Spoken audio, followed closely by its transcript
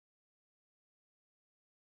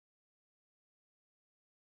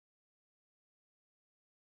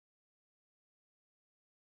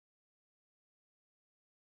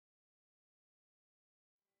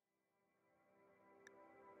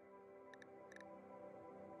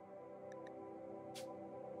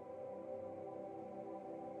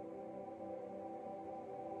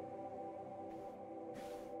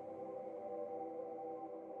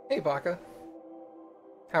Hey, Baka.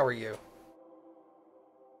 How are you?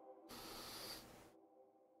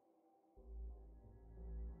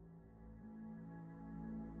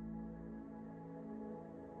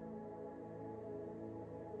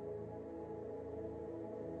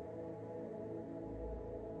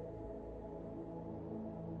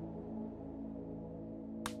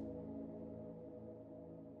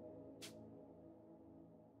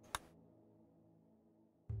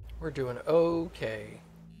 We're doing okay.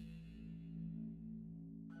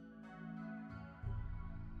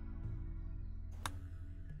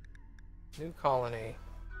 New colony.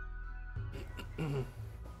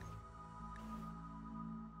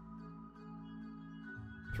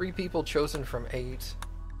 3 people chosen from 8.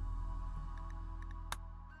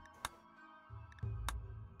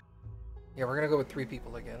 Yeah, we're gonna go with 3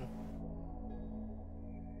 people again.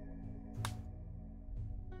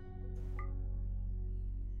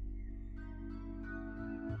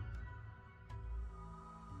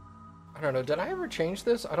 I don't know, did I ever change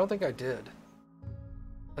this? I don't think I did.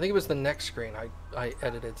 I think it was the next screen I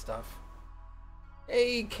edited stuff.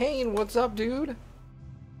 Hey, Kane, what's up, dude?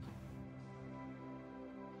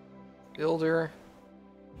 Builder.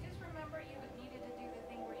 Just remember you needed to do the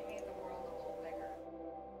thing where you made the world a little bigger.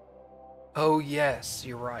 Oh, yes,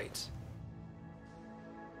 you're right.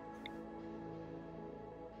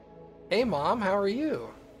 Hey, Mom, how are you?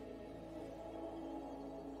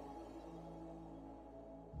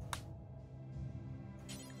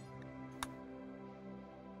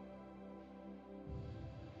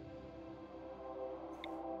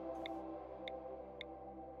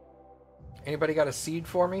 Anybody got a seed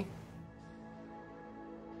for me?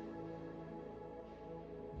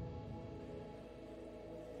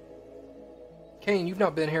 Kane, you've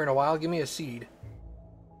not been here in a while. Give me a seed.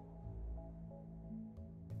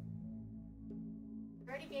 He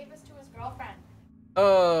already gave us to his girlfriend.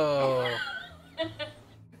 Oh.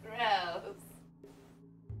 Gross.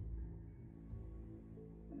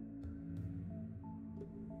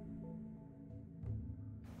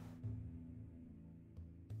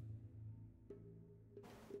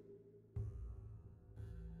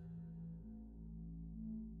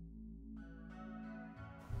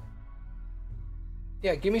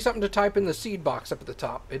 Yeah, give me something to type in the seed box up at the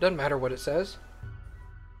top. It doesn't matter what it says.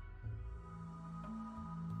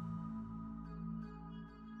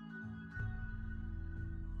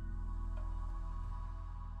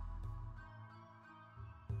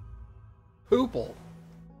 Hoople.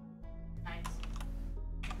 Nice.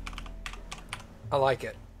 I like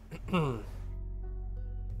it.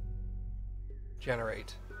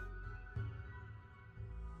 Generate.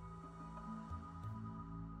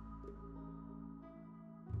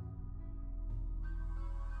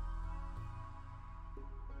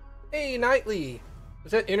 Hey, Knightley!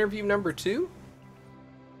 Was that interview number 2?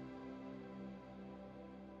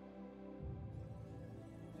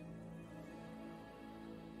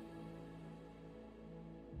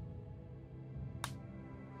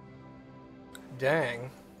 Dang.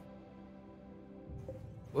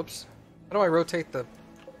 Whoops. How do I rotate the...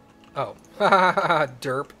 Oh.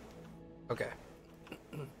 Derp. Okay.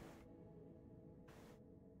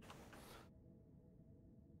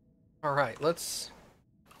 Alright, let's...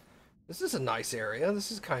 This is a nice area.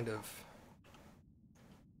 This is kind of...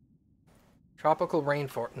 Tropical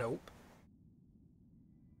rainforest. Nope.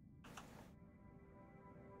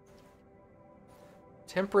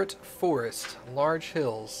 Temperate forest. Large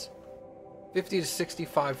hills. 50 to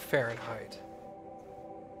 65 Fahrenheit.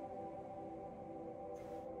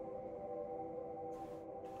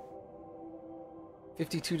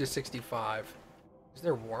 (52 to 65). Is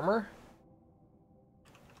there warmer?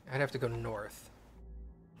 I'd have to go north.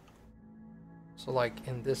 So like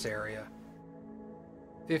in this area.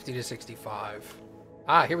 50 to 65.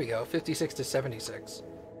 Ah, here we go. 56 to 76.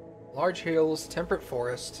 Large hills, temperate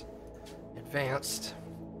forest, advanced.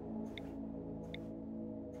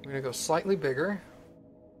 We're gonna go slightly bigger.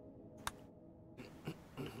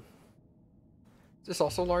 Is this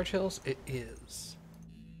also large hills? It is.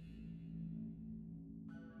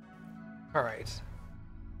 Alright.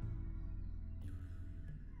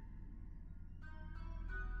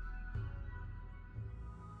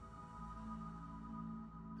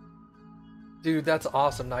 Dude, that's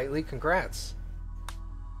awesome, Knightley. Congrats.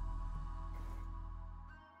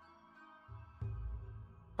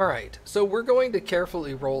 Alright, so we're going to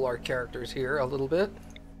carefully roll our characters here a little bit.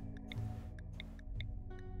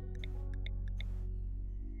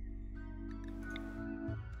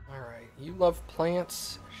 Alright, you love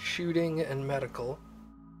plants, shooting, and medical.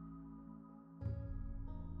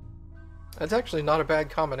 That's actually not a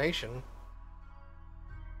bad combination.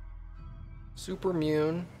 Super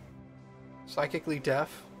immune. Psychically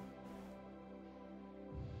deaf.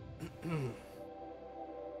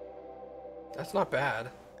 That's not bad.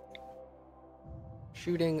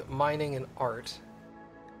 Shooting, mining, and art.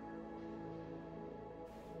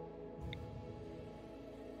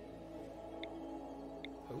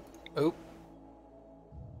 Oh.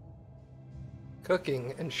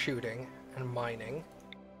 Cooking and shooting and mining.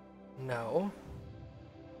 No.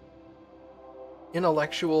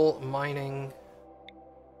 Intellectual, mining.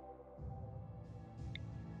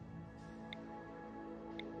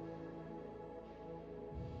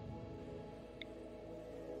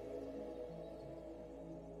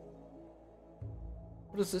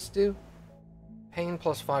 What does this do? Pain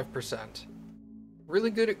plus 5%.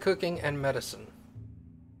 Really good at cooking and medicine.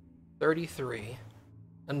 33.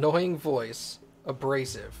 Annoying voice.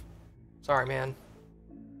 Abrasive. Sorry, man.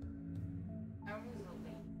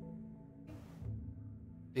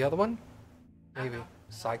 The other one? Maybe.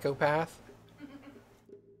 Psychopath?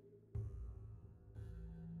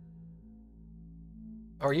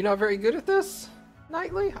 Oh, are you not very good at this,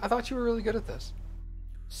 Knightley? I thought you were really good at this.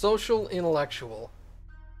 Social intellectual.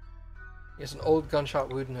 He has an old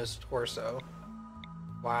gunshot wound in his torso.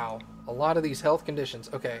 Wow. A lot of these health conditions.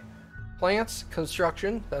 Okay. Plants,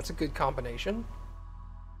 construction. That's a good combination.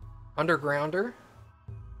 Undergrounder.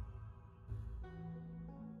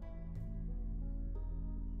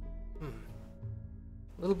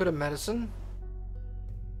 A little bit of medicine.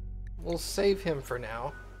 We'll save him for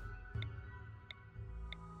now.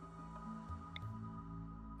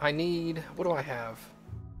 I need... What do I have?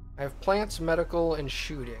 I have plants, medical, and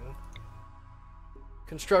shooting.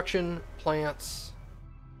 Construction, plants.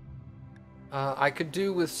 I could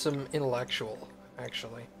do with some intellectual,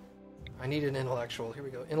 actually. I need an intellectual. Here we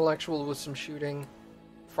go. Intellectual with some shooting.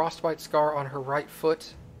 Frostbite scar on her right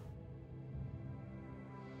foot.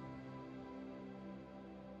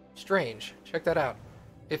 Strange. Check that out.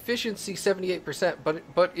 Efficiency 78%,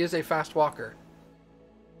 but is a fast walker.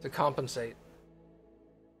 To compensate.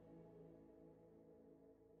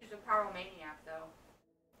 She's a pyromaniac, though.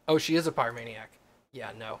 Oh, she is a pyromaniac.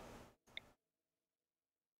 Yeah, no.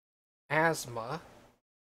 Asthma.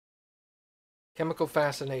 Chemical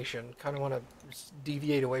fascination. Kind of want to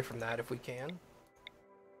deviate away from that if we can.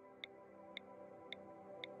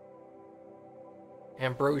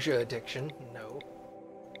 Ambrosia addiction. No.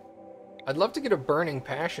 I'd love to get a burning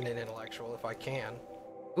passion in intellectual if I can.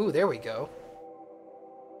 Ooh, there we go.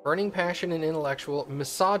 Burning passion in intellectual.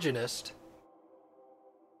 Misogynist.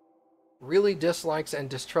 Really dislikes and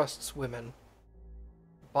distrusts women.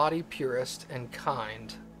 Body purist and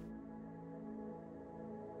kind.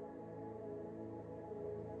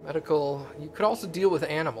 Medical. You could also deal with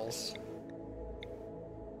animals.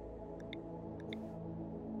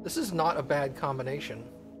 This is not a bad combination.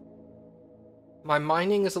 My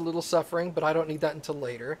mining is a little suffering, but I don't need that until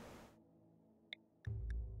later.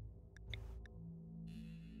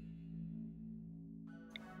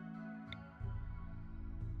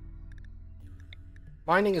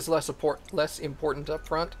 Mining is less important up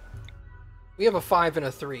front. We have a 5 and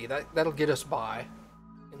a 3. That'll get us by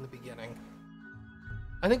in the beginning.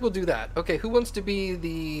 I think we'll do that. Okay, who wants to be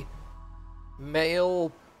the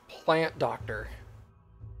male plant doctor?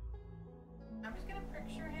 I'm just gonna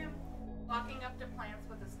picture him walking up to plants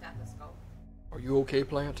with a stethoscope. Are you okay,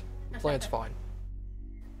 Plant? Plant's fine.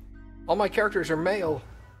 All my characters are male.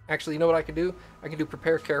 Actually, you know what I can do? I can do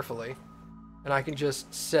prepare carefully. And I can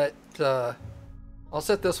just set... I'll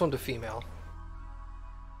set this one to female.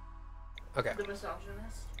 Okay. The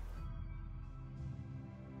misogynist.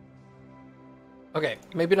 Okay,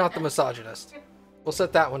 maybe not the misogynist. We'll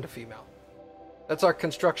set that one to female. That's our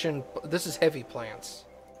construction... This is heavy plants.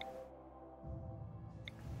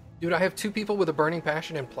 Dude, I have 2 people with a burning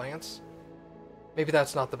passion in plants? Maybe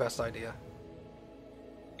that's not the best idea.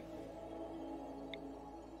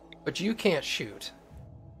 But you can't shoot.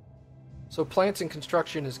 So plants and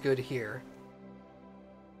construction is good here.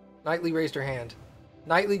 Knightley raised her hand.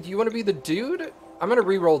 Knightley, do you want to be the dude? I'm going to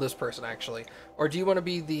re-roll this person, actually. Or do you want to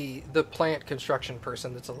be the plant construction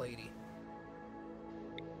person that's a lady?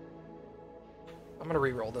 I'm going to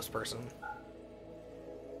re-roll this person.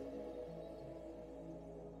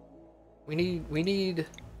 We need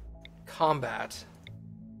combat.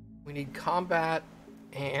 We need combat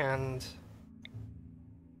and...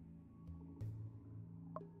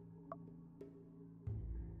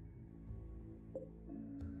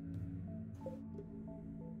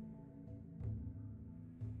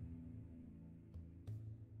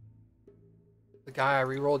 The guy I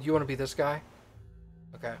re-rolled. You want to be this guy?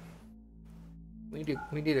 Okay. We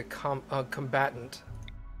need a combatant.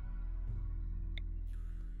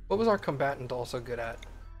 What was our combatant also good at?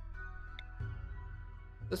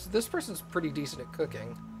 This person's pretty decent at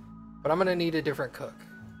cooking, but I'm gonna need a different cook.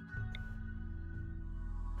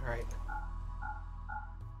 All right.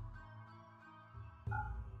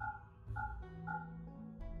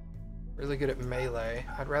 Really good at melee.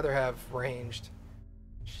 I'd rather have ranged.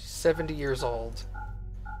 She's 70 years old.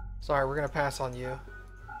 Sorry, we're gonna pass on you.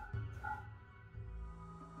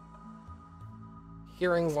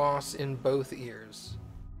 Hearing loss in both ears.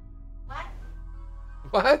 What?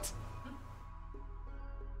 What?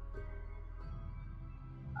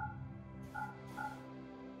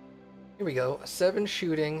 Here we go. 7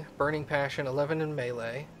 shooting, burning passion, 11 in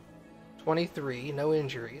melee, 23, no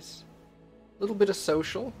injuries. A little bit of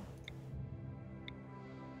social.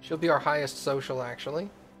 She'll be our highest social, actually.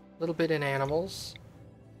 A little bit in animals.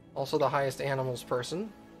 Also the highest animals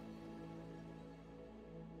person.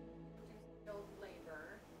 Skilled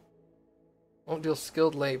labor. Won't deal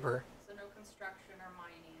skilled labor. So no construction or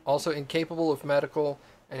mining. Also incapable of medical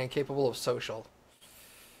and incapable of social.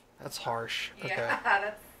 That's harsh. Yeah, Okay.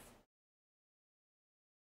 that's...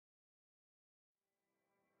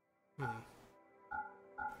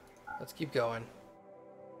 Let's keep going.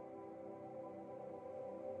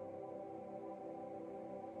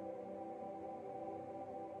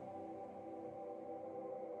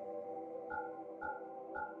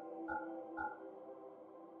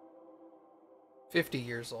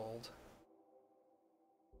 $50 old.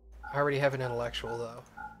 I already have an intellectual though.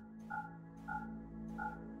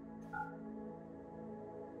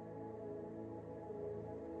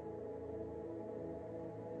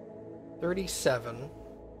 $37.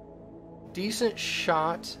 Decent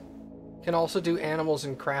shot. Can also do animals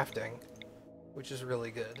and crafting, which is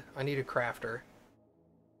really good. I need a crafter.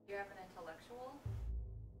 You have an intellectual?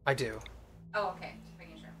 I do. Oh, okay. Just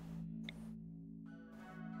making sure.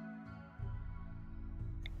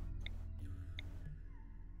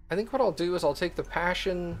 I think what I'll do is I'll take the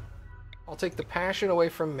passion away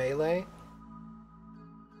from melee.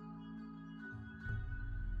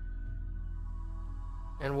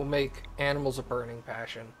 And we'll make animals a burning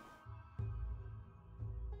passion.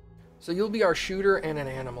 So you'll be our shooter and an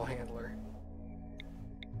animal handler.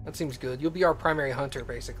 That seems good. You'll be our primary hunter,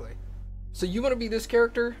 basically. So you want to be this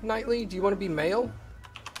character, Knightley? Do you want to be male?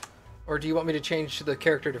 Or do you want me to change the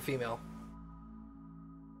character to female?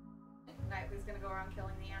 Knightley's gonna go around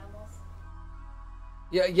killing the animals.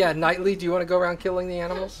 Yeah, Knightley, do you want to go around killing the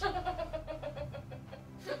animals?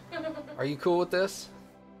 Are you cool with this?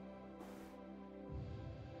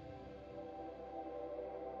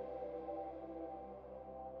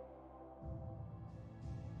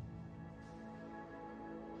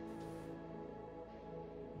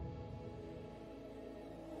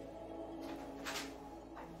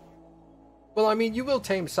 Well, I mean, you will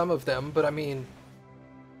tame some of them, but I mean,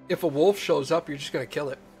 if a wolf shows up, you're just gonna kill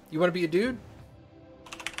it. You want to be a dude?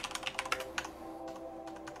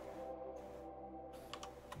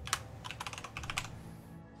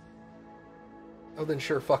 Oh, then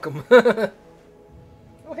sure, fuck him.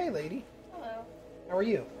 Oh, hey, lady. Hello. How are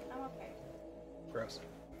you? I'm okay. Gross.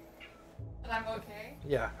 But I'm okay?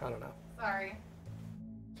 Yeah, I don't know. Sorry.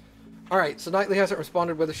 Alright, so Knightley hasn't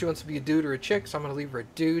responded whether she wants to be a dude or a chick, so I'm going to leave her a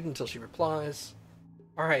dude until she replies.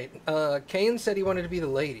 Alright, Kane said he wanted to be the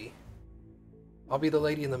lady. I'll be the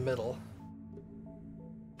lady in the middle.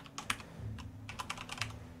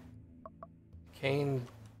 Kane...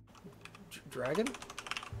 Dragon?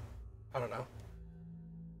 I don't know.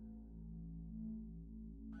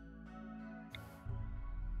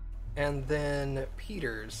 And then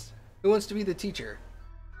Peters. Who wants to be the teacher?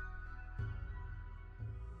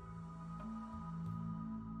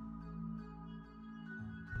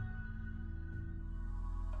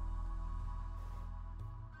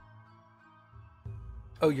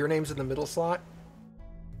 Oh, your name's in the middle slot?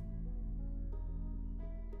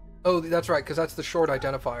 Oh, that's right, because that's the short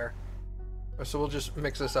identifier. So we'll just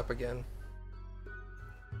mix this up again.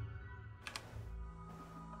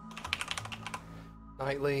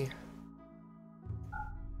 Knightley.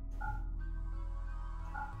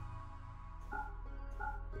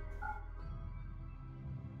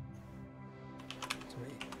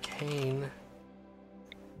 Kane.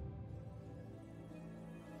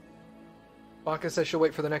 Baka says she'll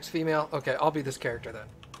wait for the next female. Okay, I'll be this character then.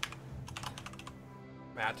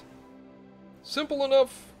 Matt. Simple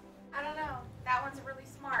enough. I don't know. That one's really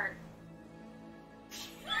smart.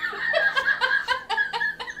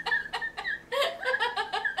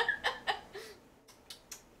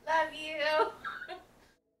 Love you.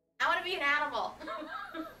 I want to be an animal.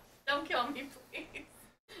 Don't kill me, please.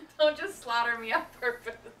 Don't just slaughter me on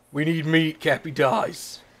purpose. We need meat. Cappy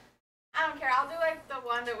dies. I don't care. I'll do like the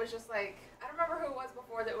one that was just like, I don't remember who it was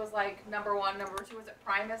before that was like number 1, number 2? Was it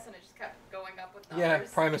Primus and it just kept going up with numbers?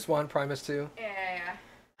 Yeah, Primus 1, Primus 2. Yeah.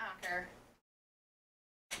 I don't care.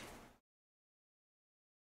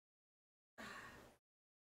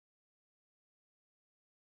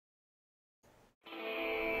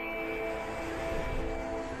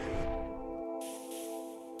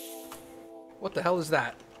 What the hell is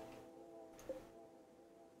that?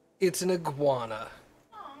 It's an iguana.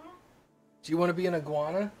 Aww. Do you want to be an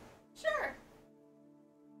iguana? Sure.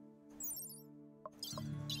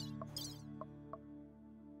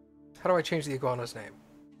 How do I change the iguana's name?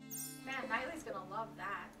 Man, Knightley's gonna love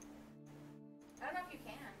that. I don't know if you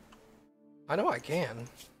can. I know I can.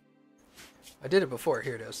 I did it before.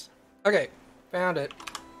 Here it is. Okay, found it.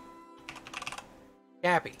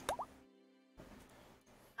 Gappy.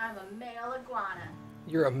 I'm a male iguana.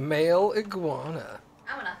 You're a male iguana.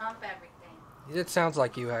 I'm gonna hump everything. It sounds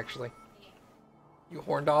like you, actually. Yeah. You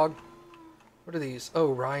horn dog. What are these?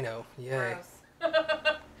 Oh, rhino. Yay. Gross.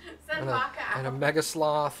 Send Baka out. And a mega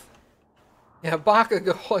sloth. Yeah, Baka,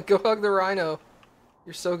 go hug the rhino.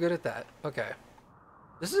 You're so good at that. Okay.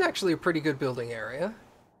 This is actually a pretty good building area.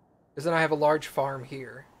 Because then I have a large farm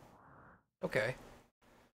here. Okay.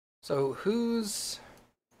 So who's...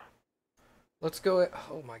 Let's go at...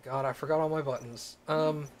 Oh my god, I forgot all my buttons.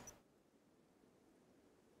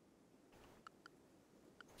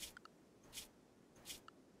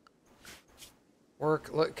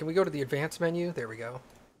 Work. Look, can we go to the advanced menu? There we go.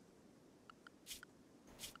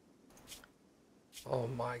 Oh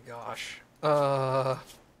my gosh. I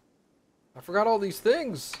forgot all these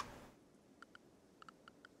things.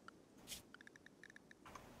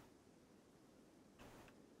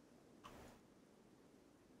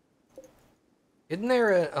 Isn't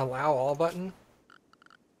there an allow all button?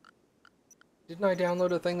 Didn't I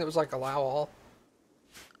download a thing that was like allow all?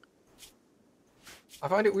 I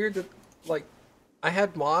find it weird that, like, I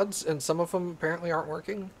had mods and some of them apparently aren't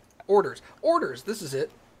working. Orders. Orders! This is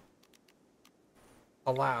it.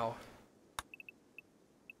 Allow.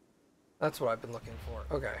 That's what I've been looking for.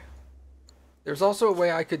 Okay. There's also a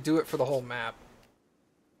way I could do it for the whole map.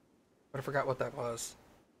 But I forgot what that was.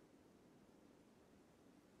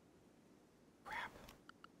 Crap.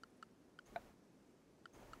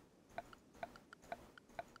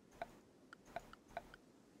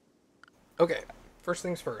 Okay. First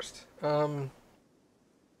things first.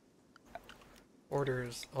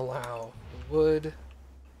 Orders allow wood.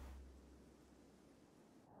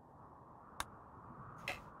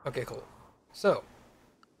 Okay, cool. So,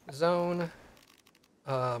 zone,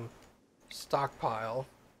 stockpile.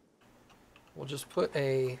 We'll just put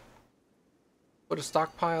a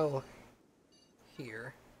stockpile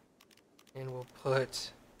here, and we'll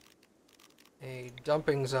put a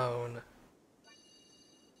dumping zone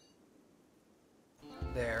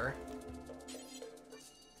there.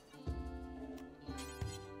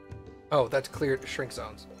 Oh, that's cleared shrink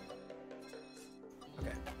zones.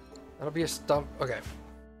 Okay. That'll be a stump. Okay.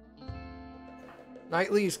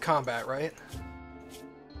 Knightley's combat, right?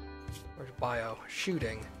 Where's bio?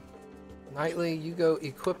 Shooting. Knightley, you go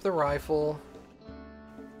equip the rifle,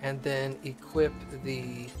 and then equip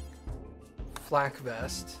the flak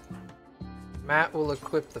vest. Matt will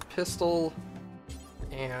equip the pistol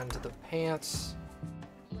and the pants.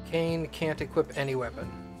 Kane can't equip any weapon.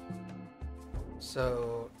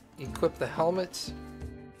 So, equip the helmet.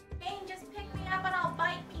 Kane, just pick me up and I'll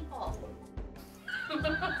bite people.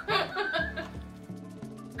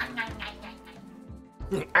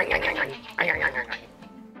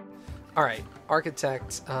 Alright,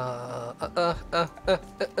 architect, well,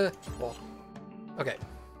 okay.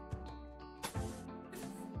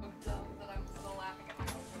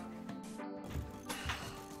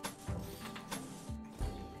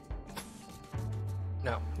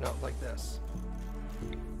 No, like this.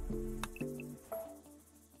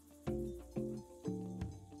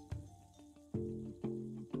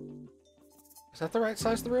 Is that the right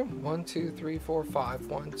size of the room? 1, 2, 3, 4, 5.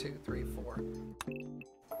 1, 2, 3, 4.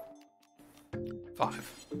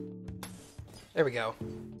 5. There we go.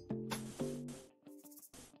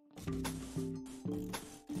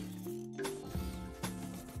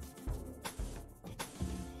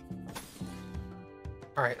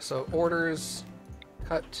 Alright, so orders,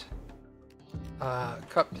 cut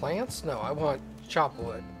plants? No, I want chop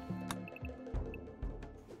wood.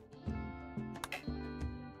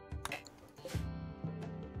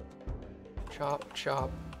 Chop,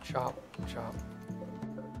 chop, chop, chop.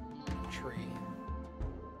 Tree.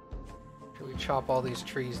 Should we chop all these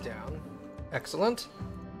trees down? Excellent.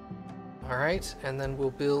 Alright, and then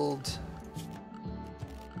we'll build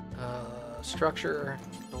structure,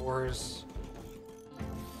 doors.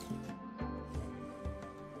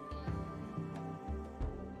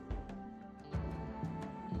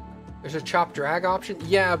 There's a chop drag option.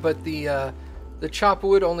 Yeah, but the chop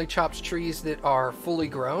wood only chops trees that are fully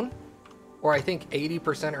grown, or I think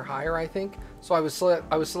 80% or higher. I think so. I was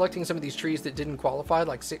selecting some of these trees that didn't qualify,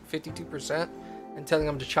 like 52%, and telling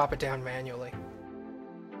them to chop it down manually.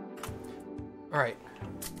 All right.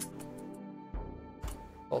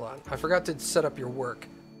 Hold on. I forgot to set up your work.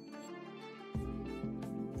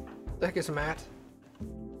 The heck is Matt?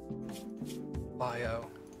 Bio.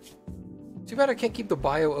 Too bad I can't keep the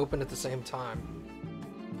bio open at the same time.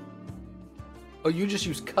 Oh, you just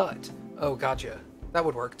use cut. Oh, gotcha. That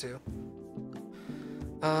would work too.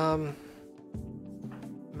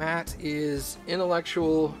 Matt is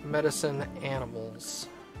intellectual medicine animals.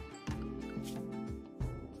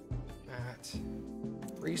 Matt.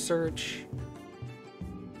 Research.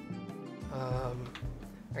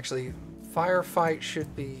 Actually, firefight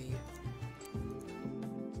should be...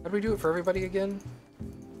 How do we do it for everybody again?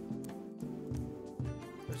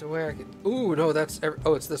 There's a way I could... Ooh, no, that's...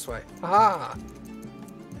 Oh, it's this way. Aha!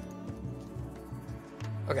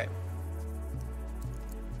 Okay.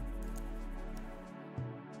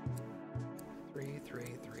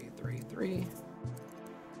 Three.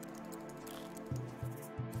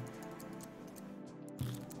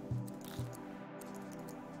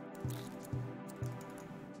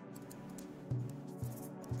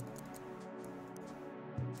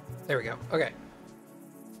 There we go. Okay.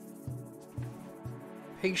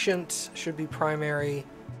 Patient should be primary.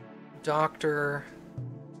 Doctor.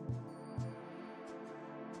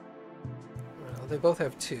 Well, they both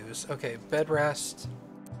have 2s. Okay, bed rest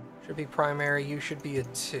should be primary. You should be a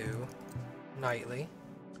 2. Nightly.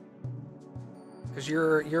 Because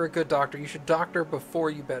you're a good doctor. You should doctor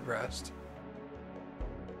before you bed rest.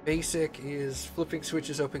 Basic is flipping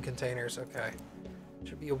switches, open containers. Okay.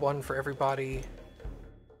 Should be a 1 for everybody.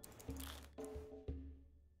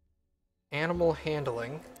 Animal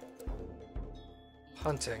handling.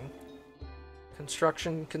 Hunting.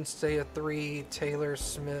 Construction can stay a 3. Tailor,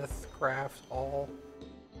 smith, craft, all.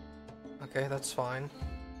 Okay, that's fine.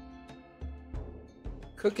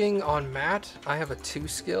 Cooking on Matt. I have a 2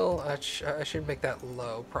 skill. I should make that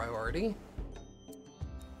low priority.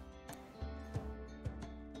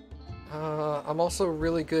 I'm also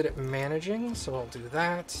really good at managing, so I'll do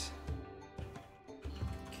that.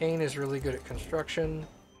 Kane is really good at construction.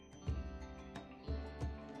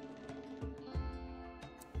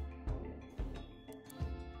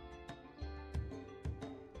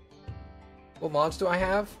 What mods do I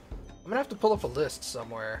have? I'm gonna have to pull up a list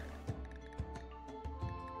somewhere.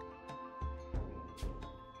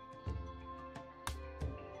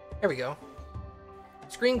 There we go.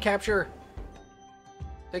 Screen capture.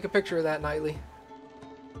 Take a picture of that, Nightly.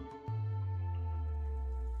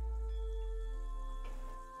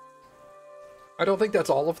 I don't think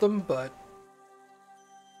that's all of them, but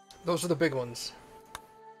those are the big ones.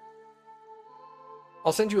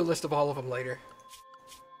 I'll send you a list of all of them later.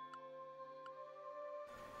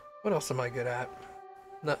 What else am I good at?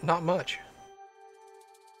 Not much.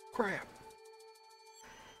 Crap.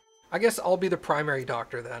 I guess I'll be the primary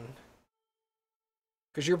doctor then.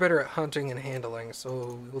 Because you're better at hunting and handling,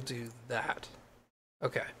 so we'll do that.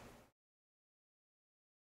 Okay.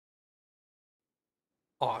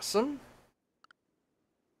 Awesome.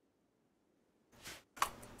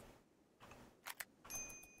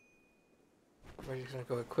 We're just gonna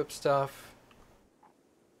go equip stuff.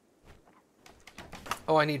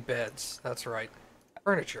 Oh, I need beds. That's right.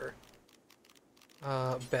 Furniture.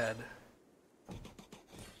 Bed.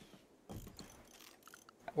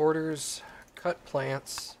 Orders. Cut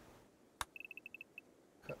plants.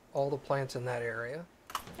 Cut all the plants in that area.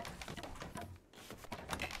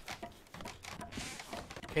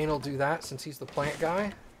 Kane will do that since he's the plant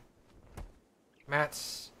guy.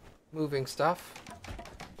 Matt's moving stuff.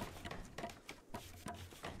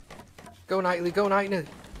 Go Nightly, go Nightly.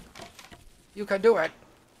 You can do it.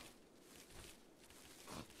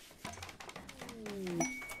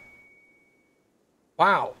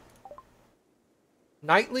 Wow.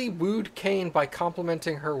 Nightly wooed Kane by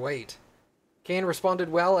complimenting her weight. Kane responded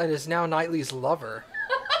well and is now Nightly's lover.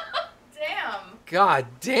 Damn. God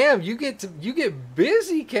damn, you get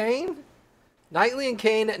busy, Kane. Nightly and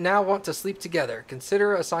Kane now want to sleep together.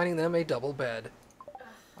 Consider assigning them a double bed.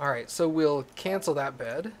 Alright, so we'll cancel that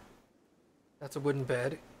bed. That's a wooden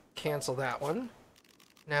bed. Cancel that one.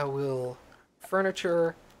 Now we'll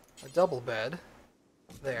furniture a double bed.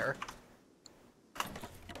 There.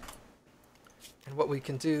 And what we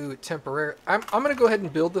can do temporarily... I'm going to go ahead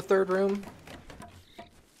and build the third room.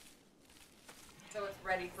 So it's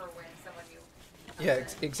ready for when someone new... Yeah,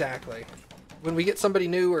 exactly. When we get somebody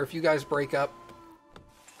new or if you guys break up.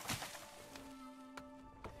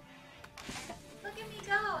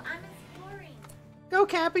 I'm exploring. Go,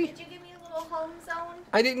 Cappy. Did you give me a little home zone?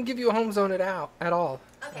 I didn't give you a home zone at all.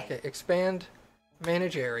 Okay. Okay, expand,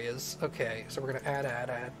 manage areas. Okay, so we're gonna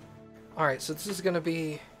add. All right, so this is gonna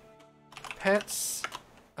be pets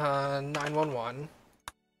 911.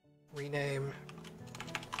 Rename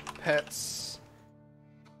pets.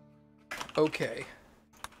 Okay.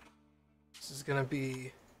 This is gonna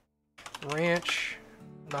be ranch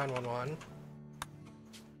 911.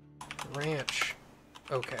 Ranch.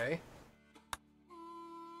 Okay.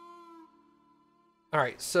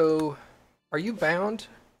 Alright, so are you bound?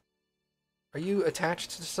 Are you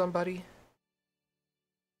attached to somebody?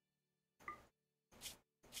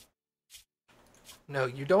 No,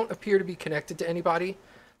 you don't appear to be connected to anybody.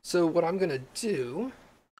 So what I'm gonna do...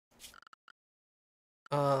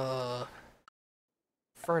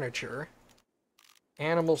 Furniture.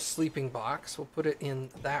 Animal sleeping box. We'll put it in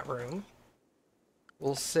that room.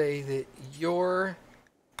 We'll say that your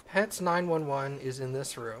Pets 911 is in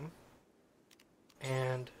this room.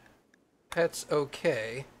 And Pets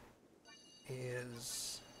OK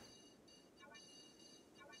is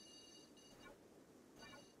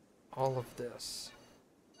all of this.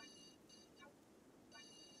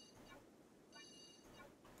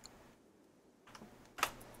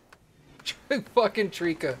 Fucking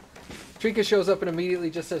Trika. Trika shows up and immediately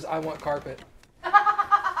just says, I want carpet.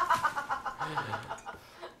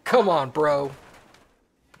 Come on, bro.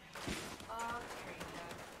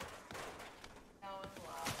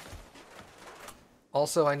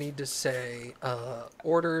 Also, I need to say,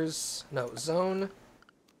 orders, no, zone,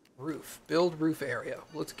 roof, build roof area.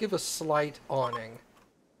 Let's give a slight awning.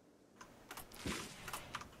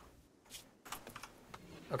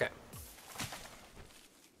 Okay.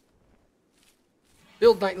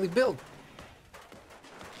 Build, Nightly, build!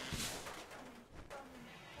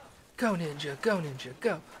 Go, Ninja, go!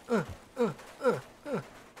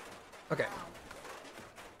 Okay.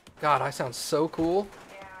 God, I sound so cool.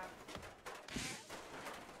 Yeah.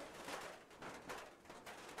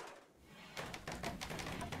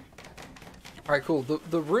 Alright, cool.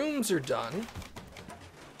 The rooms are done.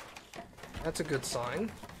 That's a good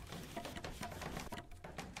sign.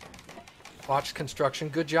 Watch construction.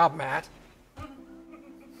 Good job, Matt.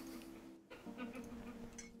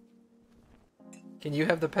 Can you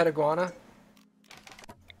have the pet iguana?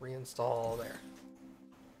 Reinstall there.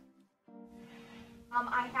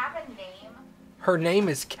 I have a name. Her name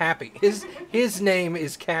is Cappy. His name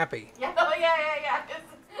is Cappy. Yeah, oh yeah.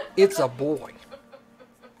 It's a boy.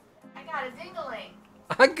 I got a dingling.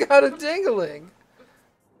 I got a dingling.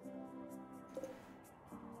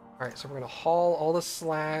 Alright, so we're gonna haul all the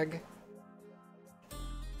slag.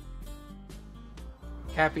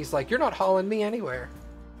 Cappy's like, you're not hauling me anywhere.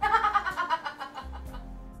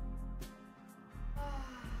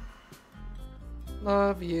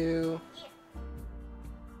 Love you. Yeah.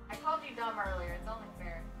 I called you dumb earlier. It's only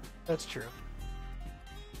fair. That's true.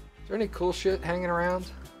 Is there any cool shit hanging around?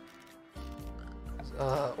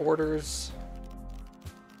 Orders.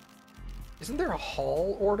 Isn't there a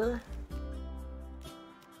haul order?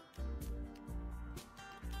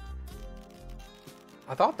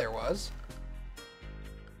 I thought there was.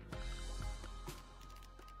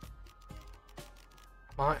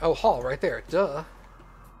 Oh, haul right there. Duh.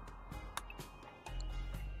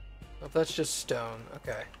 Oh, that's just stone.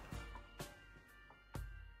 Okay. I'm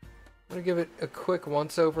gonna give it a quick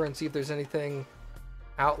once over and see if there's anything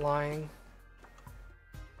outlying.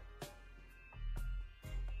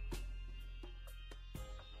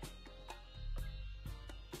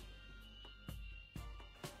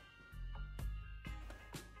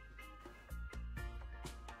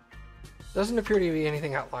 Doesn't appear to be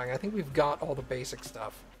anything outlying. I think we've got all the basic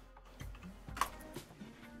stuff.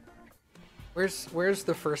 Where's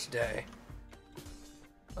the first day?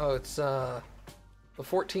 Oh, it's the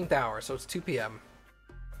 14th hour, so it's 2 p.m.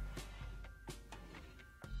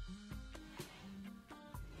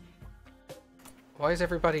 Why is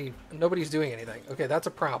nobody's doing anything? Okay, that's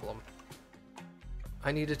a problem.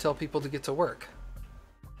 I need to tell people to get to work.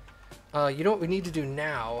 You know what we need to do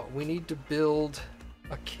now? We need to build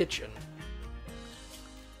a kitchen.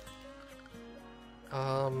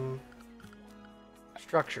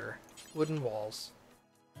 Structure. Wooden walls.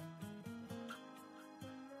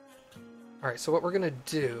 Alright, so what we're gonna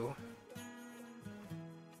do...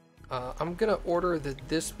 I'm gonna order that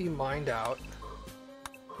this be mined out.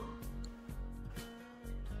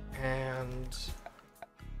 And...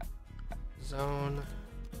 zone...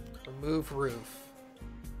 remove roof.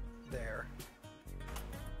 There.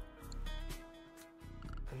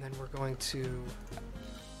 And then we're going to...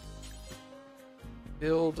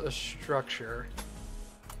 build a structure.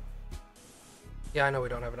 Yeah, I know we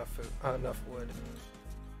don't have enough food, enough wood.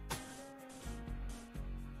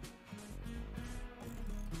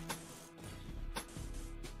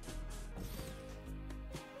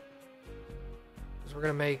 Because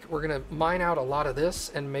we're gonna mine out a lot of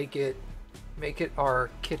this and make it our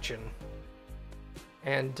kitchen.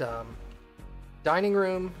 And dining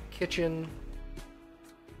room, kitchen.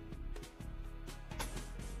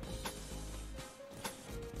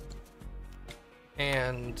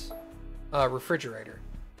 And refrigerator.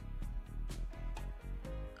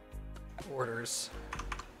 Orders.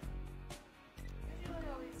 Usually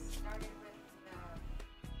always started with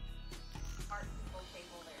the art people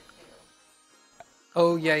table there too.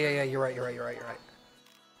 Oh yeah, you're right.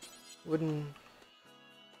 Wooden.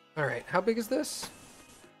 Alright, how big is this?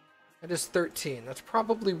 That is 13. That's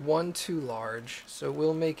probably one too large, so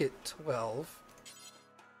we'll make it 12.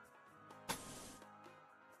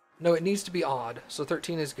 No, it needs to be odd, so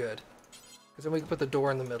 13 is good. Because then we can put the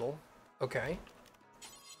door in the middle. Okay.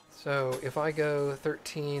 So if I go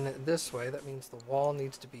 13 this way, that means the wall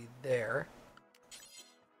needs to be there.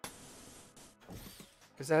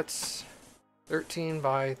 Because that's 13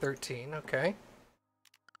 by 13, okay.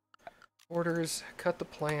 Orders, cut the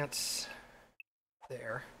plants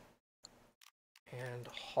there. And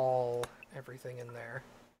haul everything in there.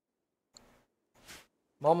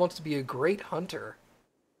 Mom wants to be a great hunter.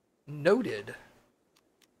 Noted.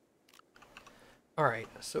 Alright,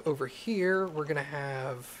 so over here we're gonna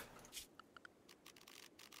have...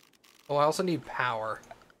 Oh, I also need power.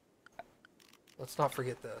 Let's not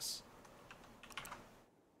forget this.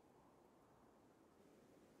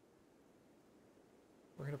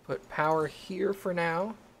 We're gonna put power here for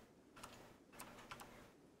now.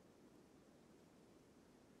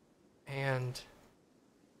 And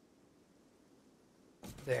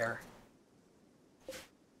there.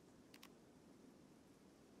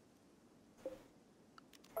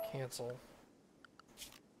 Cancel.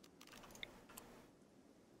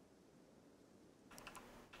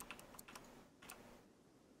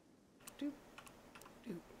 Doop,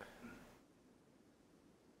 doop.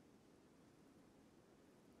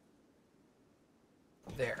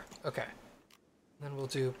 There. Okay. Then we'll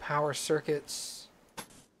do power circuits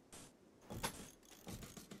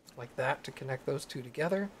like that to connect those two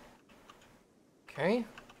together. Okay.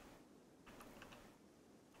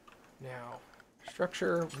 Now,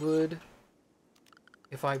 structure, wood.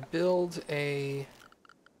 If I build a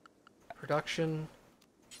production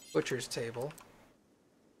butcher's table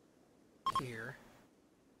here.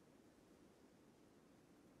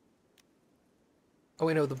 Oh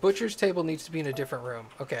wait, no, the butcher's table needs to be in a different room.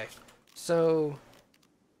 Okay, so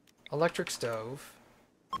electric stove.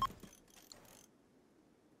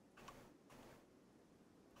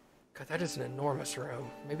 God, that is an enormous room.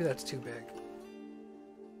 Maybe that's too big.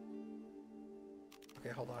 Okay,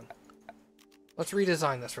 hold on. Let's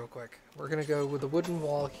redesign this real quick. We're gonna go with the wooden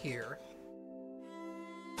wall here.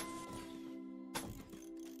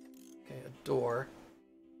 Okay, a door.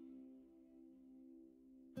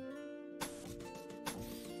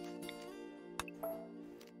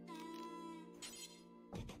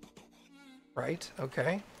 Right,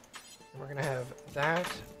 okay. We're gonna have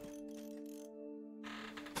that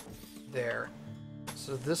there.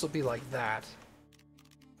 So this will be like that.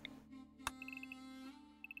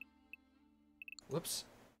 Whoops.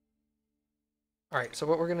 Alright, so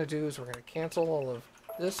what we're gonna do is we're gonna cancel all of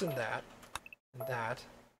this and that and that.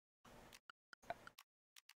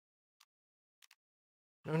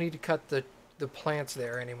 No need to cut the plants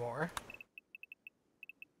there anymore.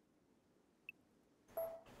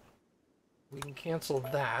 We can cancel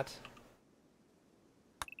that.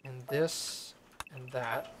 And this and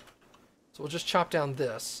that. So we'll just chop down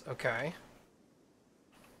this, okay.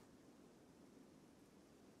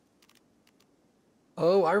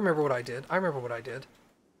 Oh, I remember what I did.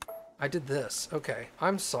 I did this. Okay,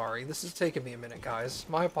 I'm sorry. This is taking me a minute, guys.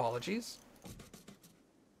 My apologies.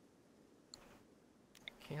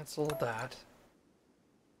 Cancel that.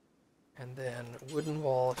 And then wooden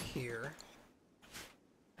wall here.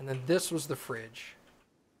 And then this was the fridge.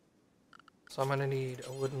 So I'm going to need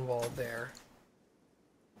a wooden wall there.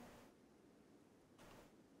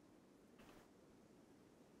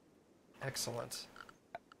 Excellent.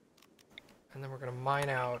 And then we're going to mine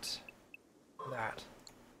out that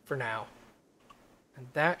for now. And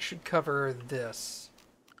that should cover this.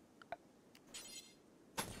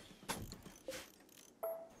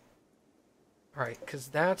 Alright, because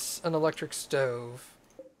that's an electric stove.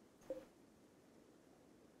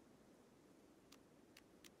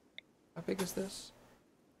 How big is this?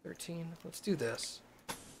 13. Let's do this.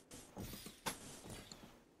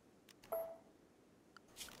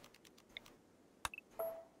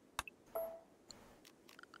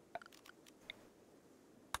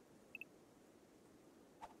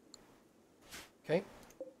 Okay.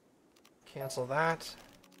 Cancel that.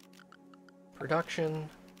 Production.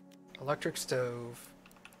 Electric stove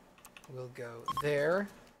will go there.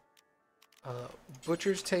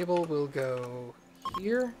 Butcher's table will go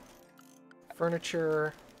here.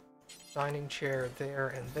 Furniture. Dining chair there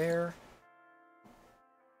and there.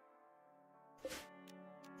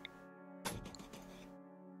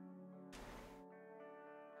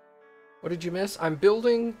 What did you miss? I'm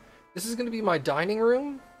building... This is going to be my dining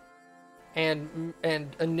room and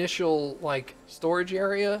initial, like, storage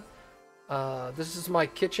area. This is my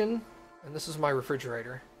kitchen, and this is my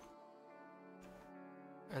refrigerator.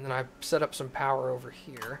 And then I set up some power over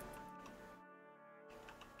here.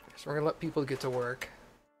 So we're going to let people get to work.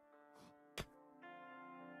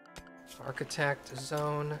 Architect,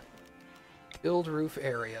 zone, build roof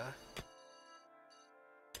area.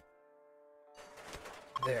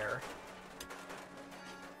 There.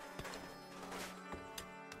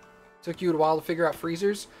 Took you a while to figure out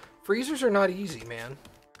freezers? Freezers are not easy, man.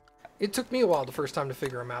 It took me a while the first time to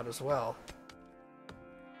figure them out as well.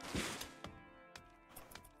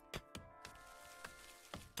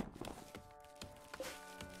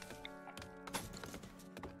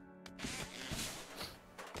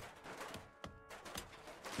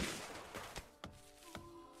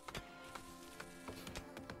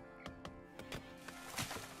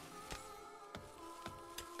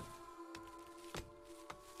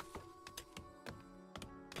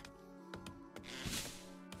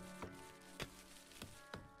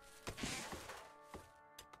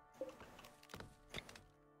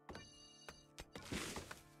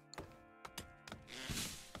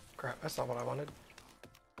 Crap, that's not what I wanted.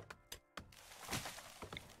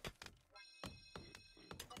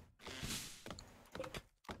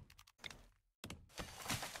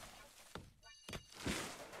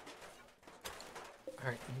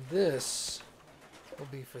 Alright, this will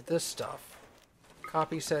be for this stuff.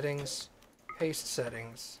 Copy settings, paste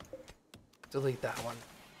settings, delete that one.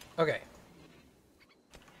 Okay.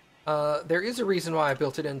 There is a reason why I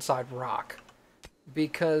built it inside rock.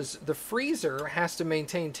 Because the freezer has to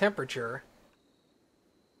maintain temperature.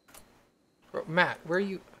 Bro, Matt, where are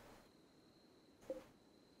you?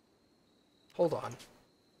 Hold on.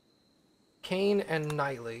 Kane and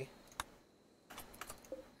Knightley.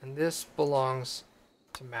 And this belongs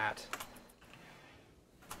to Matt.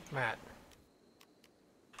 Matt.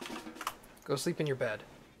 Go sleep in your bed.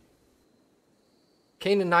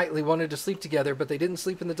 Kane and Knightley wanted to sleep together, but they didn't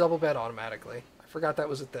sleep in the double bed automatically. I forgot that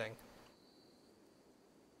was a thing.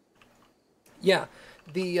 Yeah,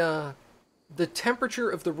 the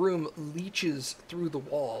temperature of the room leaches through the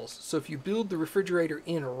walls. So if you build the refrigerator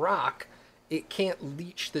in rock, it can't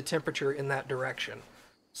leach the temperature in that direction.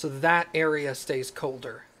 So that area stays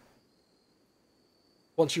colder.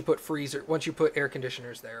 Once you put air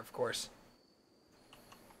conditioners there, of course.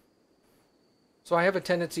 So I have a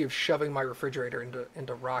tendency of shoving my refrigerator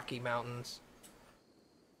into rocky mountains.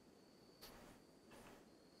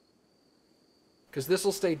 Because this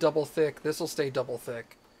will stay double thick, this will stay double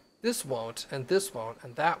thick. This won't, and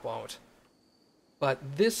that won't.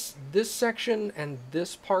 But this section and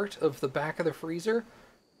this part of the back of the freezer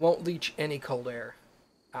won't leach any cold air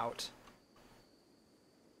out.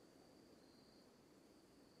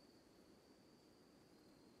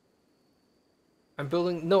 I'm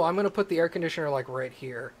going to put the air conditioner like right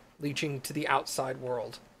here, leaching to the outside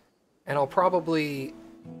world. And I'll probably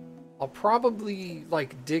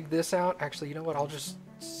like dig this out. Actually, you know what? I'll just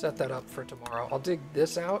set that up for tomorrow. I'll dig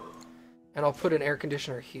this out and I'll put an air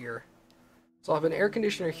conditioner here. So I'll have an air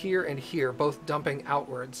conditioner here and here, both dumping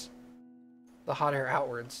outwards. The hot air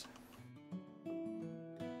outwards.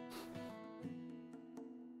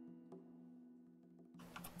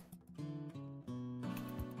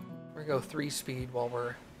 We're gonna go 3-speed while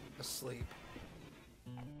we're asleep.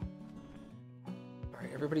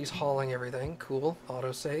 Alright, everybody's hauling everything. Cool.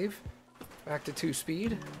 Autosave. Back to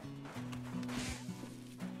 2-speed.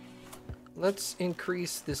 Let's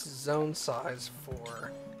increase this zone size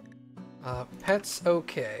for pets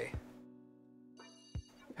okay.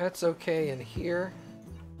 Pets okay in here.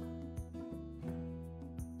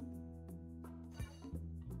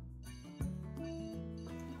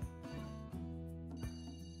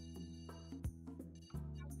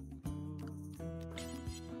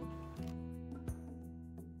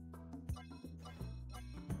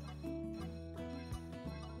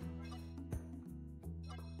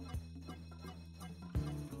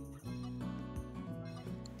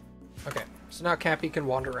 Okay, so now Cappy can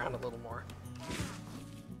wander around a little more.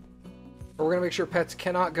 But we're going to make sure pets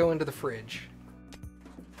cannot go into the fridge.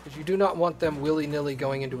 Because you do not want them willy-nilly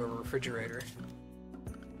going into a refrigerator.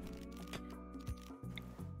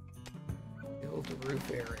 Build the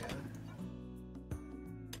roof area.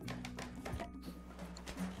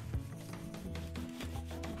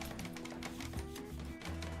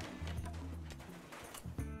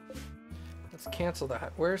 Let's cancel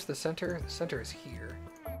that. Where's the center? The center is here.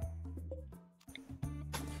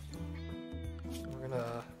 We're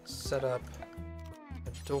gonna set up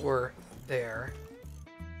a door there.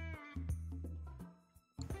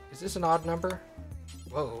 Is this an odd number?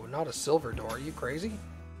 Whoa, not a silver door. Are you crazy?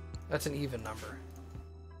 That's an even number.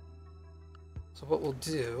 So what we'll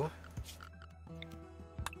do...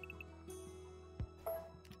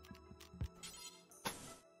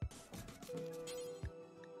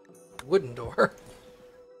 wooden door.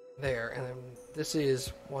 There, and then this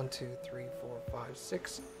is 1, 2, 3, 4, 5,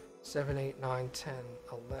 6, 7, 8, 9, 10,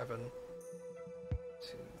 11.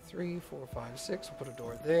 2, 3, 4, 5, 6. We'll put a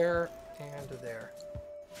door there and there.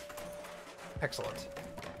 Excellent.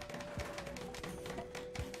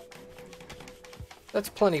 That's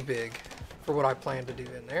plenty big for what I plan to do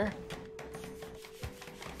in there.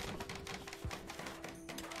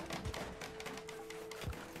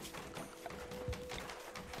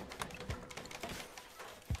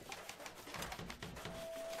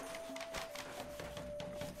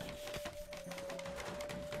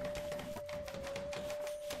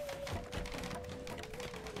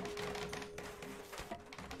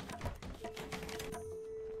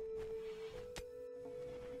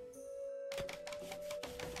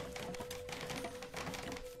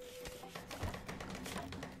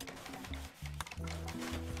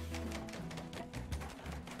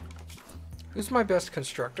 Who's my best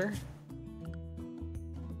constructor?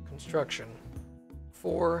 Construction.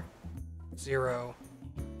 4, 0,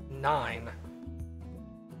 9.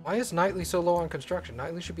 Why is Knightley so low on construction?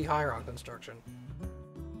 Knightley should be higher on construction.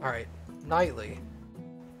 Alright, Knightley.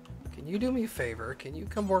 Can you do me a favor? Can you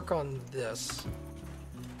come work on this?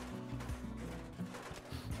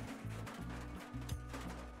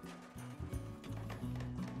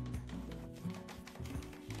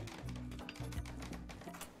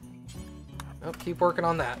 Nope, keep working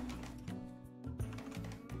on that.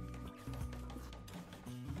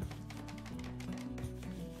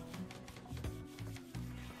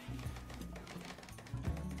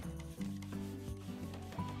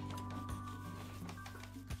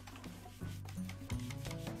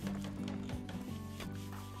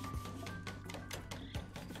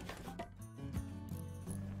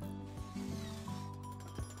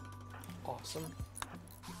 Awesome.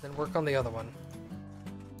 Then work on the other one.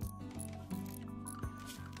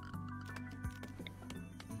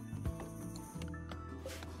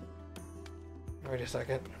 Wait a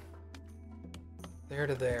second. There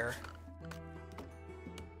to there.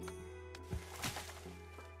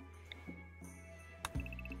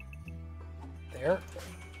 There.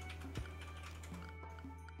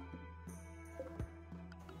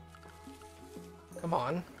 Come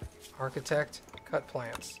on. Architect, cut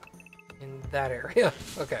plants. In that area.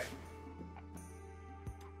 Okay.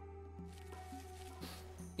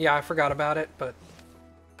 Yeah, I forgot about it, but...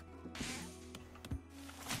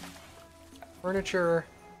 Furniture,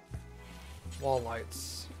 wall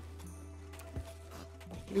lights.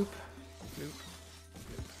 Nope. Nope.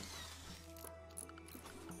 Nope.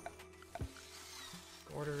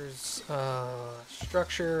 Orders,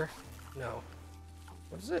 structure. No.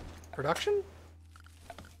 What is it? Production?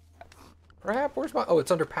 Perhaps? Where's my... Oh,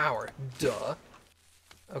 it's under power. Duh.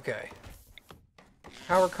 Okay.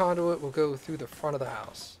 Power conduit will go through the front of the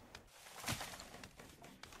house.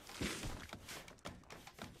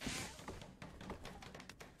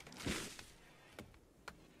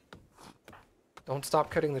 Don't stop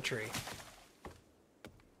cutting the tree.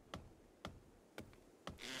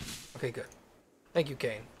 Okay, good. Thank you,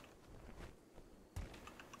 Kane.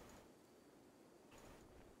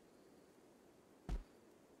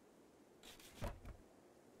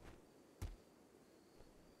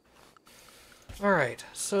 Alright,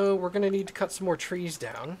 so we're gonna need to cut some more trees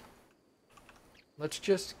down. Let's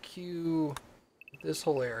just queue this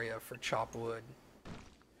whole area for chop wood.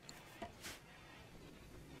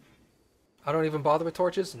 I don't even bother with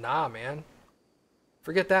torches? Nah, man.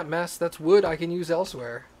 Forget that mess. That's wood I can use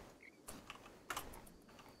elsewhere.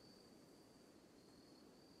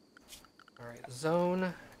 Alright,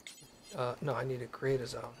 zone. No, I need to create a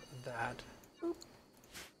zone. That. Boop.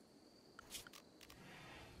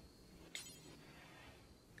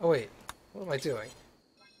 Oh, wait. What am I doing?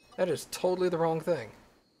 That is totally the wrong thing.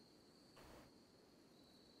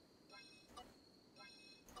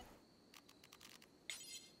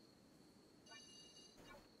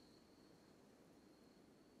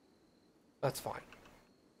 That's fine.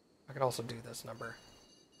 I can also do this number.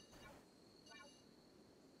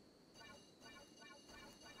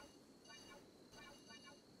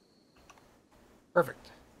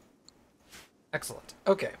 Perfect. Excellent.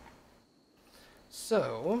 Okay.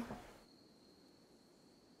 So,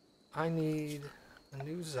 I need a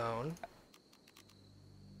new zone.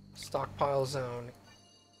 Stockpile zone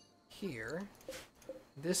here.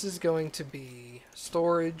 This is going to be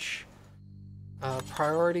storage.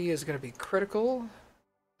 Priority is going to be critical.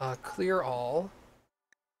 Clear all.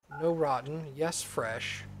 No rotten. Yes,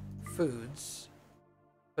 fresh. Foods.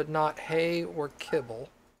 But not hay or kibble.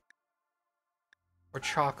 Or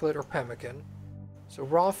chocolate or pemmican. So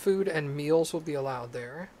raw food and meals will be allowed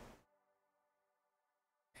there.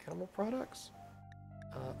 Animal products?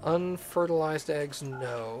 Unfertilized eggs,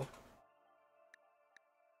 no.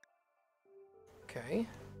 Okay.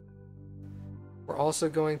 We're also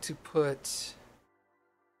going to put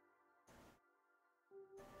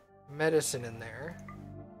medicine in there.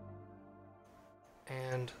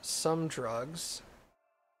 And some drugs.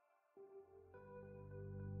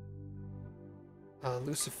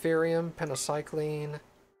 Luciferium, penicillin,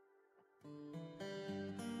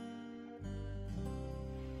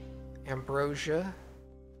 ambrosia,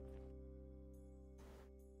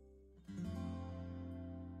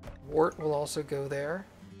 wart will also go there,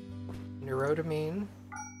 neurotamine,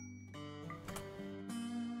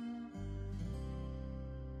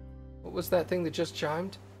 what was that thing that just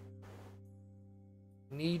chimed?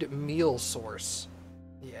 Need meal source.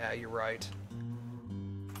 Yeah, you're right.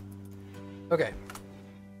 Okay.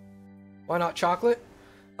 Why not chocolate?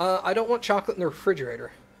 I don't want chocolate in the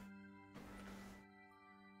refrigerator.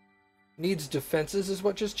 Needs defenses is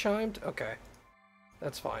what just chimed? Okay.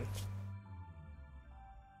 That's fine.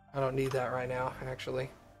 I don't need that right now, actually.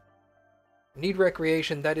 Need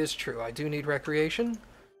recreation, that is true. I do need recreation.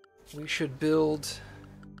 We should build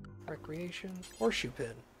recreation horseshoe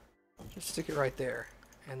pin. Just stick it right there.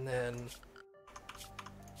 And then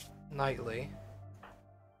nightly.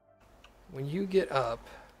 When you get up,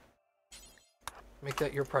 make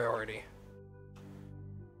that your priority.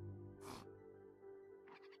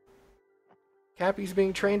 Cappy's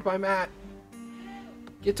being trained by Matt.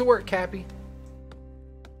 Get to work, Cappy.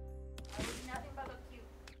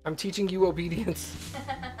 I'm teaching you obedience.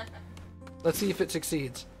 Let's see if it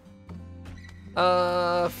succeeds.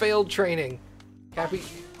 Failed training. Cappy.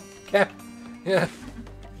 Yeah.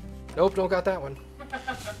 Nope, don't got that one.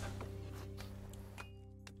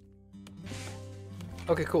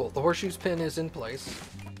 Okay, cool. The horseshoes pin is in place.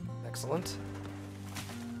 Excellent.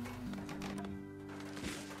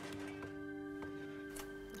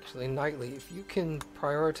 Actually, nightly, if you can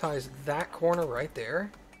prioritize that corner right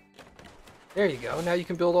there. There you go. Now you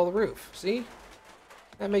can build all the roof. See?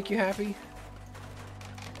 That make you happy?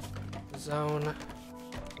 Zone.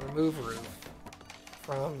 Remove roof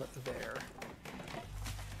from there.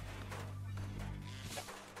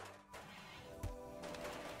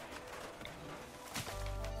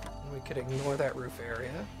 We could ignore that roof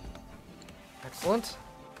area. Excellent.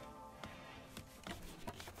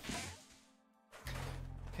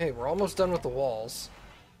 Okay, we're almost done with the walls,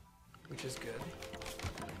 which is good.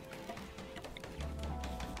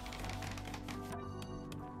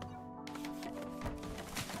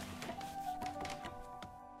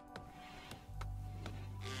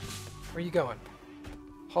 Where are you going?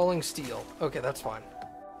 Hauling steel. Okay, that's fine.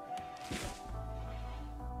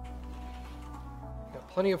 Got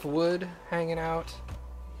plenty of wood hanging out.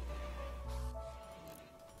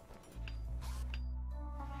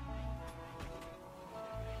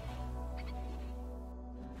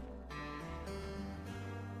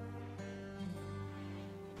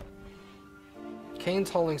 Kane's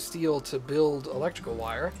hauling steel to build electrical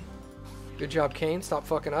wire. Good job, Kane. Stop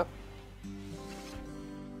fucking up.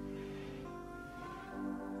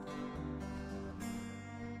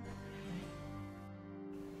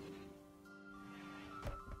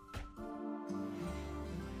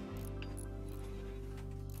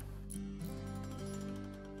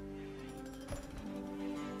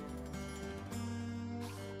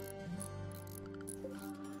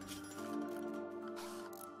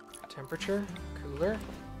 Temperature, cooler.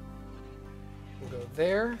 We'll go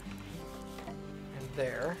there and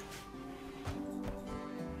there.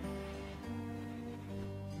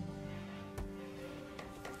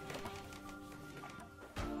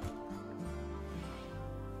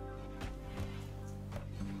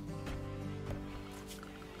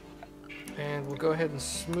 And we'll go ahead and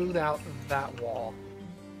smooth out that wall.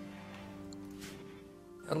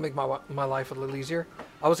 That'll make my life a little easier.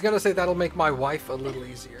 I was gonna say that'll make my wife a little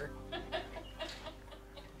easier.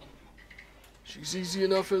 She's easy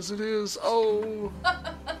enough as it is. Oh.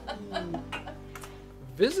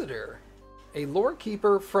 Visitor. A lore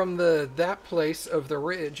keeper from that place of the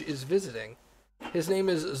ridge is visiting. His name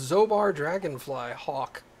is Zobar Dragonfly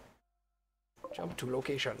Hawk. Jump to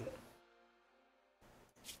location.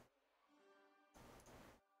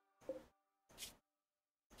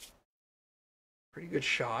 Pretty good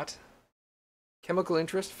shot. Chemical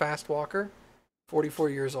interest, fast walker, 44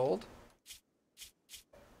 years old.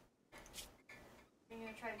 Are you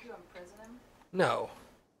gonna try to imprison him? No.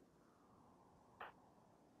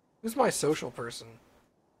 Who's my social person?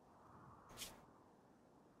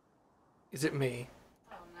 Is it me?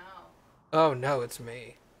 Oh no. Oh no, it's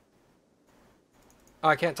me. Oh,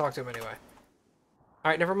 I can't talk to him anyway.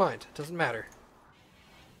 Alright, never mind. Doesn't matter.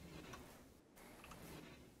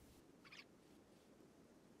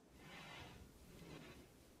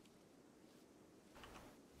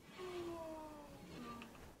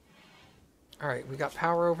 Alright, we got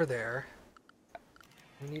power over there.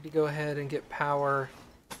 We need to go ahead and get power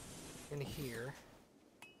in here.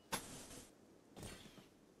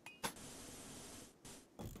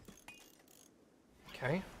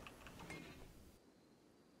 Okay.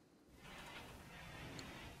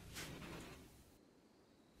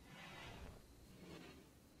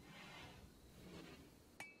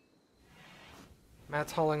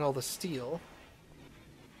 Matt's hauling all the steel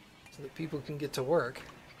so that people can get to work.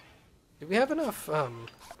 Do we have enough,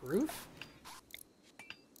 roof?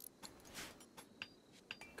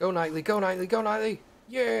 Go Nightly, go Nightly, go Nightly!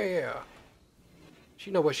 Yeah! She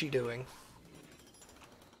know what she doing.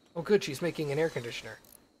 Oh good, she's making an air conditioner.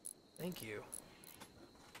 Thank you.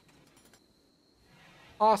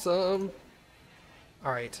 Awesome!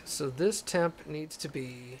 Alright, so this temp needs to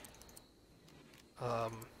be,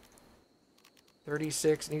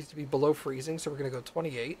 36, needs to be below freezing, so we're gonna go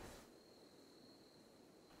 28.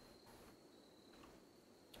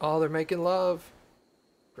 Oh, they're making love.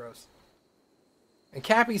 Gross. And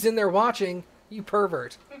Cappy's in there watching. You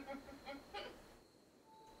pervert.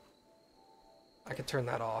 I could turn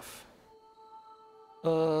that off.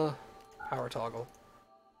 Power toggle.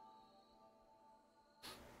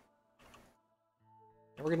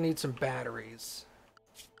 And we're gonna need some batteries.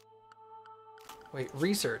 Wait,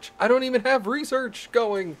 research. I don't even have research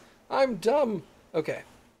going. I'm dumb. Okay.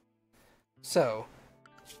 So,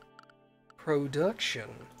 production.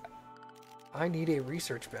 I need a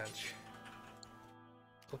research bench.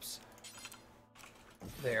 Oops.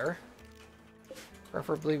 There.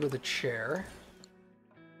 Preferably with a chair.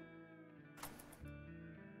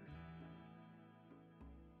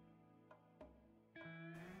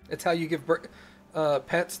 It's how you give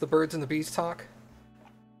pets the birds and the bees talk.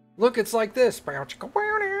 Look, it's like this. Gross.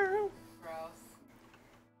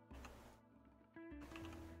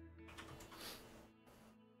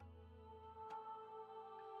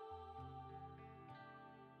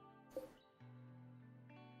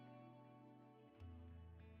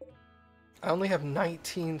 I only have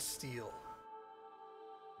 19 steel.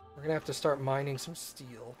 We're gonna have to start mining some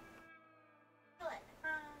steel.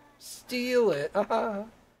 Steal it!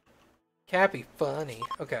 Cappy, funny.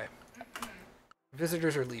 Okay.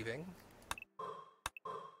 Visitors are leaving.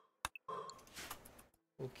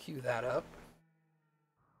 We'll queue that up.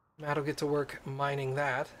 Matt will get to work mining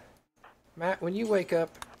that. Matt, when you wake up,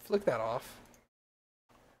 flick that off.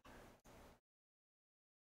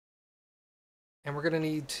 And we're gonna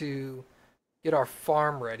need to get our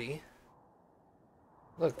farm ready.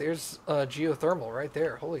 Look, there's geothermal right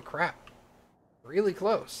there. Holy crap. Really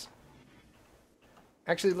close.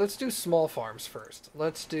 Actually, let's do small farms first.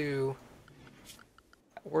 Let's do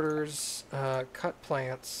orders, cut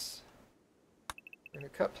plants. We're gonna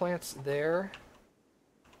cut plants there.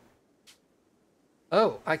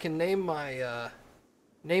 Oh, I can name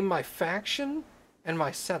my faction and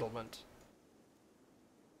my settlement.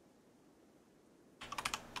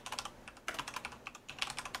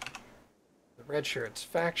 The red shirts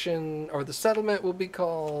faction, or the settlement will be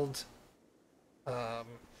called, give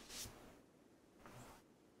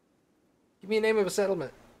me a name of a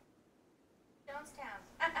settlement. Jonestown.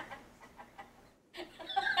 I'm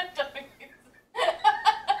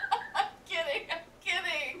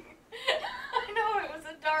kidding. I know it was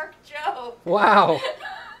a dark joke. Wow.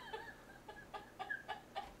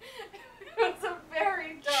 It was a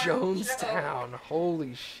very dark Jonestown. joke.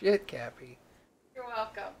 Holy shit, Cappy. You're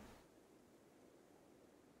welcome.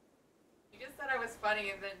 You just said I was funny,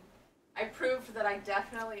 and then I proved that I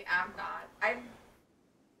definitely am not. I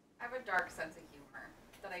have a dark sense of humor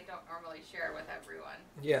that I don't normally share with everyone.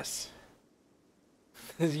 Yes.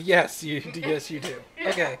 Yes, you do.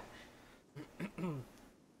 Okay.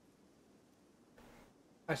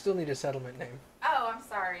 I still need a settlement name. Oh, I'm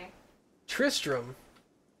sorry. Tristram.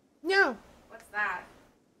 No. What's that?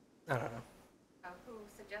 I don't know. Oh, who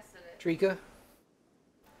suggested it? Trika.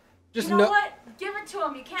 Just You know no. what? give it to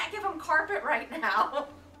him. You can't give him carpet right now.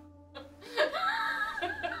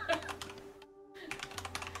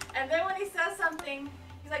 And then when he says something,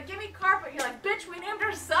 he's like, give me carpet. You're like, bitch, we named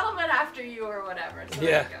our settlement after you or whatever. So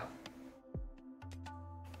yeah. There you go.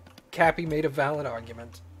 Cappy made a valid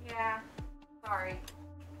argument. Yeah. Sorry.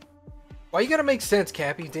 Why you gotta make sense,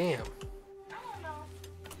 Cappy? Damn. I don't know.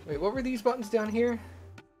 Wait, what were these buttons down here?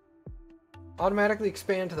 Automatically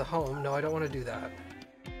expand to the home. No, I don't want to do that.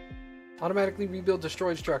 Automatically rebuild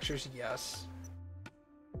destroyed structures. Yes.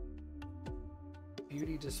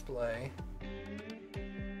 Beauty display.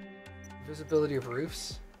 Visibility of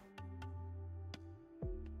roofs.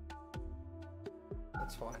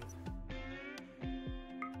 That's fine.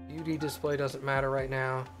 Beauty display doesn't matter right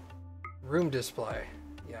now. Room display.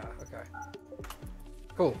 Yeah, okay.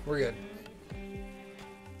 Cool, we're good.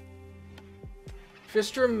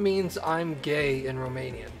 Fistrum means I'm gay in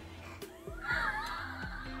Romanian.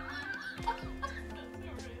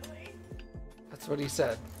 Really? That's what he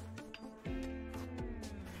said. You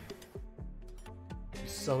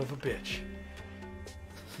son of a bitch.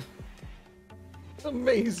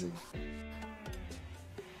 Amazing.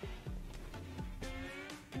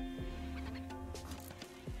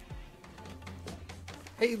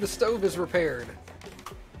 Hey, the stove is repaired.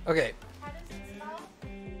 Okay. How does it spell?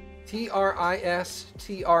 Tristam.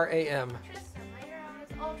 Tristan, later known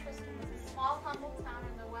as Old Tristan, was a small, humble town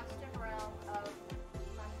in the western realm of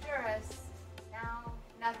Honduras, now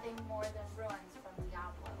nothing more than ruins from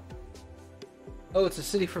Diablo. Oh, it's a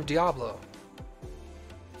city from Diablo.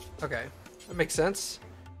 Okay, that makes sense.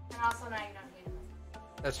 And also now you don't need it.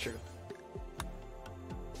 That's true.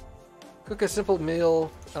 Cook a simple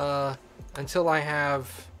meal until I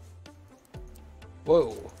have...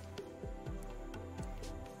 Whoa.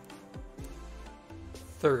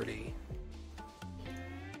 30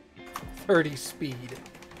 speed.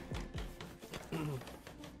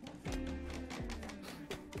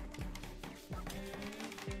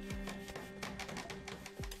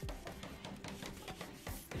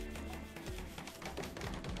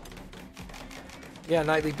 Yeah,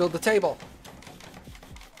 Nightly, build the table.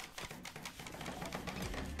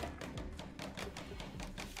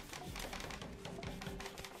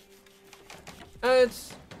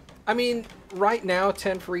 I mean, right now,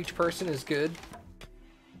 10 for each person is good.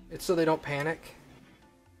 It's so they don't panic.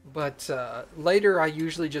 But later, I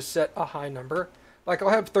usually just set a high number. Like, I'll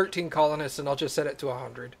have 13 colonists, and I'll just set it to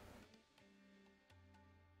 100.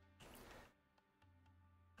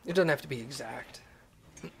 It doesn't have to be exact.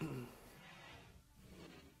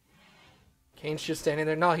 Kane's just standing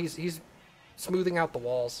there. No, he's smoothing out the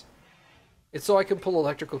walls. It's so I can pull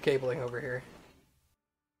electrical cabling over here.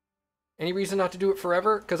 Any reason not to do it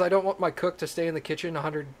forever? Because I don't want my cook to stay in the kitchen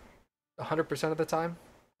 100% of the time.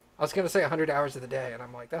 I was going to say 100 hours of the day, and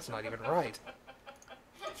I'm like, that's not even right.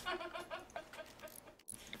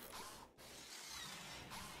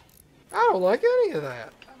 I don't like any of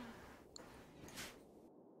that.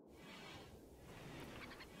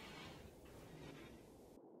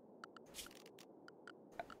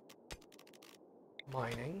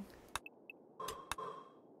 Mining.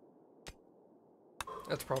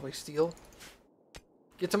 That's probably steel.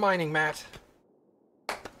 Get to mining, Matt.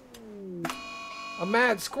 A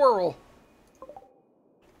mad squirrel.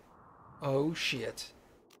 Oh shit.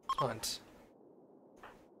 Hunt.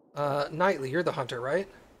 Nightly, you're the hunter, right?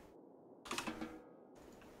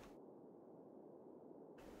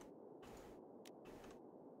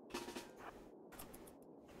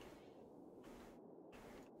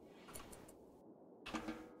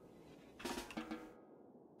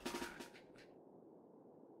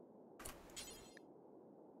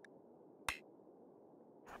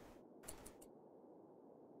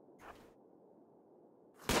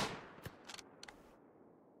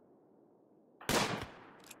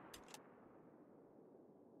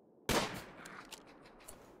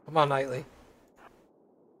 Come on, Nightly.